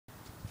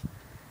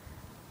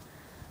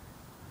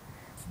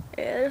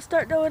Yeah, they'll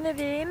start doing it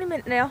any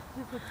minute now.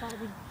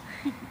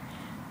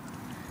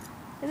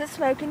 Is it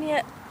smoking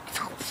yet?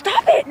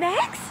 Stop it,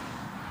 Max!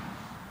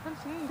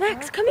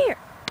 Max, come here.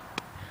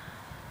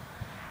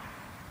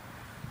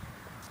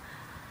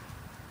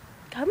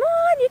 Come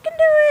on, you can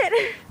do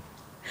it.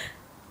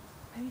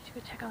 Maybe you should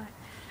go check on it.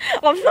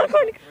 I'm not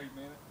going to. 3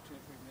 minutes, 2 or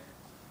 3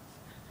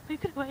 minutes. We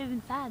could have waited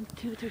inside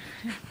 2 or 3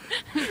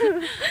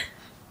 minutes.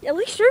 At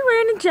least you're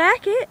wearing a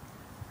jacket.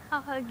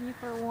 I'll hug you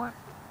for warmth.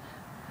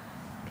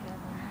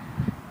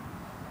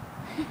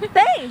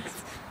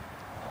 Thanks.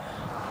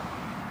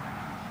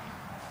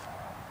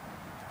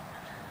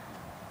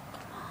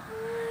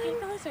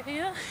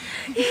 Yeah.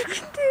 You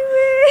can do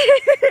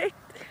it.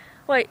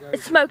 Wait,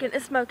 it's smoking.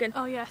 It's smoking.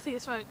 Oh yeah, I see the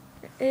smoke.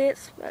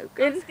 It's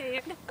smoking. I'm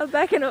scared. I'm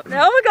backing up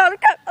now. Oh my god,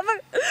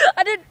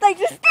 I didn't think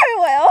this through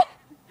well.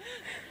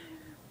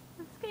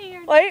 I'm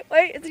scared. Wait,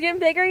 it's getting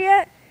bigger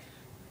yet?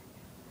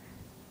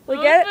 We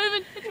Oh, get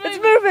it's it? moving. It's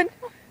moving.